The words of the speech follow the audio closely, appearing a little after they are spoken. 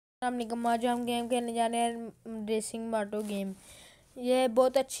अस्सलाम, आज हम गेम खेलने जा रहे हैं रेसिंग मोटो गेम। ये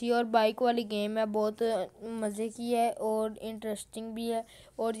बहुत अच्छी और बाइक वाली गेम है, बहुत मज़े की है और इंटरेस्टिंग भी है।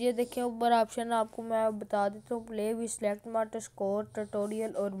 और ये देखें ऊपर ऑप्शन आपको मैं बता देता हूँ, प्ले भी, सिलेक्ट मोटो, स्कोर,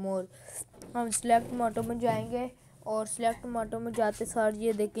 ट्यूटोरियल और मोर। हम सिलेक्ट मोटो में जाएंगे और सिलेक्ट मोटो में जाते सार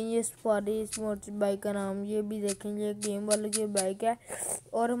ये देखें, ये सफारी इस मोटर बाइक का नाम, ये भी देखेंगे ये गेम वाली की बाइक है।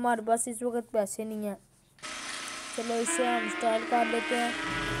 और हमारे पास इस वक्त पैसे नहीं हैं, चलो इसे हम स्टार्ट कर लेते हैं।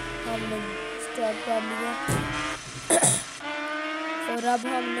 हमने स्टार्ट कर लिया और अब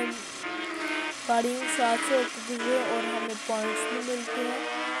हमने गाड़ी 700 गुजरे और हमें पॉइंट्स भी मिलते हैं।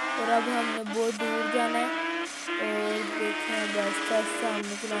 और अब हमने बहुत दूर जाना है और देखें बस ऐसा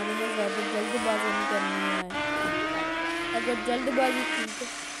हमने चलानी है, ज़्यादा जल्दबाजी नहीं करनी है। अगर जल्दबाजी की तो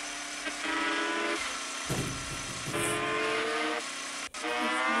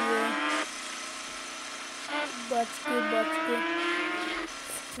इसलिए बच के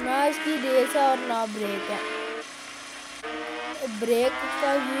ना इसकी रेस है और ना ब्रेक है। ब्रेक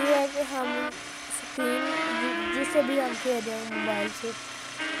का ये है कि हम स्क्रीन जिससे भी हम खेल रहे हैं मोबाइल से,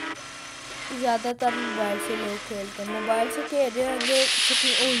 ज़्यादातर मोबाइल से लोग खेलते हैं, मोबाइल से खेल रहे होंगे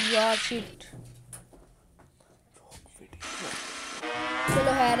स्क्रीन। ओह यार शिट,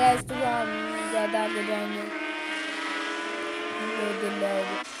 चलो है इस तो हम ज़्यादा आगे जाएंगे।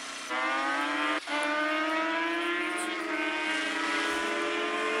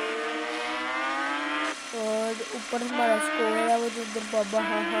 और ऊपर हमारा स्कोर है वो जो उधर बाबा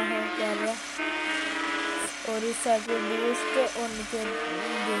हाँ कर रहा है। और इस साइड पे बूस्ट और नीचे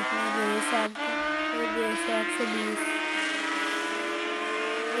देखने रेस आपको, रेस 120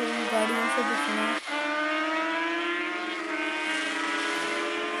 गाड़ियों से दिखना है।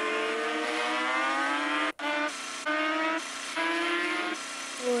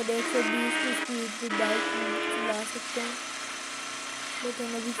 और 120 की स्पीड पे बाइक चला सकते हैं, लेकिन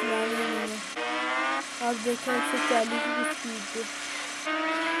अभी चलानी नहीं है। आप देखें 140 की स्पीड पे।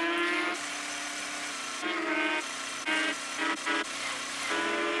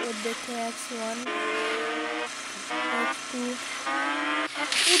 और देखें X1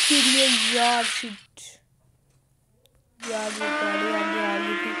 X2 यार शिट, यार ये गाड़ी आगे आ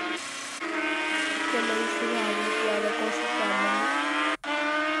गई थी। चलो इसे आगे ज़्यादा कोशिश कर लेंगे।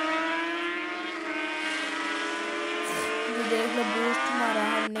 ये देख लो बूस्ट मारा,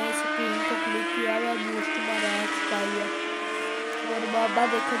 हमने स्क्रीन को क्लिक किया हुआ, बूस्ट मारा एक्सपाई है। और बाबा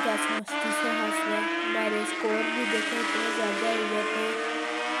देखो कैसे मस्ती से हंस रहा है। हमारे स्कोर भी देखें इतने ज़्यादा हो जाते हैं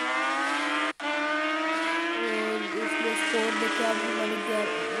और इसलिए स्कोर देखे अब हमारी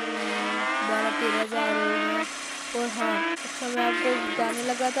 12-13 हज़ार हो गए हैं। और हाँ अच्छा, मैं आपको बताने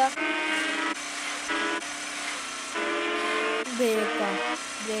लगा था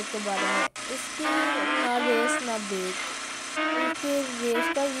ब्रेक के बारे में। इसकी ना रेस ना ब्रेक, इसके रेस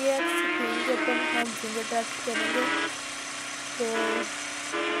का ये है स्क्रीन के ऊपर हम फिंगर टच करेंगे तो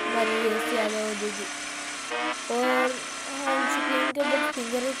हमारी रेस ज़्यादा हो जाएगी। और हम स्क्रीन के ऊपर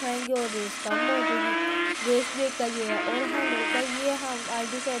फिंगर उठाएंगे और रेस कम हो जाएगी। रेस ब्रेक का ये है। और हैंडल का ये, हम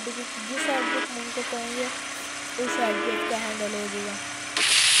आगे साइड पे जिस साइड पे फोन को करेंगे उस साइड पे इसका हैंडल हो जाएगा।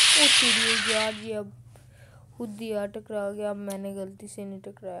 ओ सीरियस यार, ये अब खुद ही यार टकरा गया, अब मैंने गलती से नहीं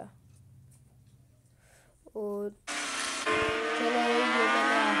टकराया। और चलो ये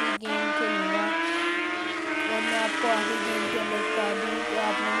मैंने आखिरी गेम खेलूँगा और मैं आपको आखिरी गेम के अंदर बता दूँ कि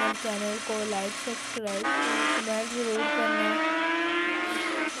आपने मेरे चैनल को लाइक, सब्सक्राइब, कमेंट ज़रूर करना है।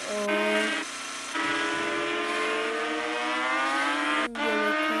 और ये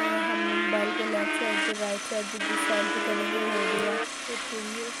देखें हम मोबाइल को लेफ्ट साइड से राइट साइड से जिस साइड पे करेंगे हो गया।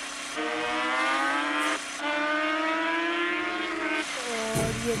 और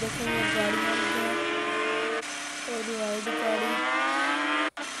ये देखें ये गाड़ियाँ हैं और वाइड गाड़ी,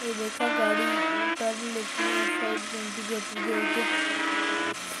 ये देखा गाड़ी टर्न लेती है साइड इंडिकेटर दे के,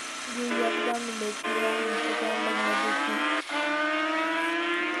 ये एकदम लेती है, हमको टर्न लगने देती है।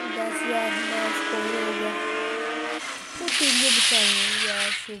 10,000 हमारा स्कोर हो गया। तो तीन बचाएंगे यार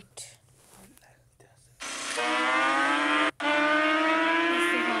शिट।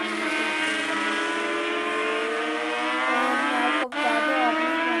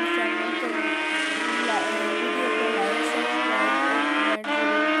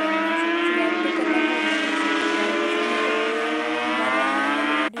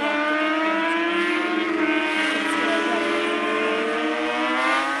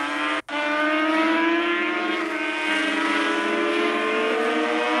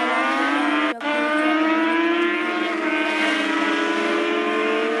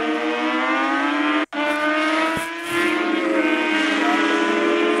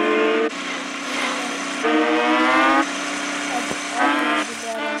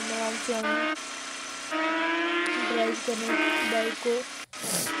 करें बाइक को,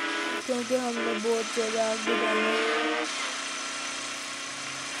 क्योंकि हमने बहुत ज़्यादा आगे जाना है।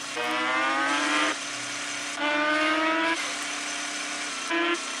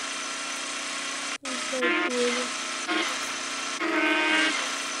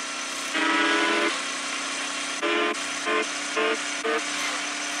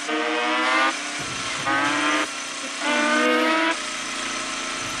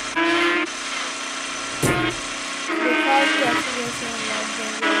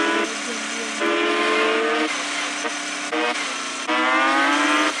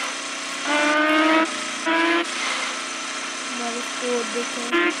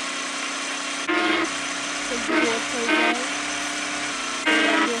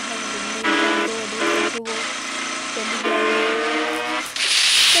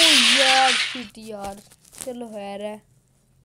 यार चलो खैर है।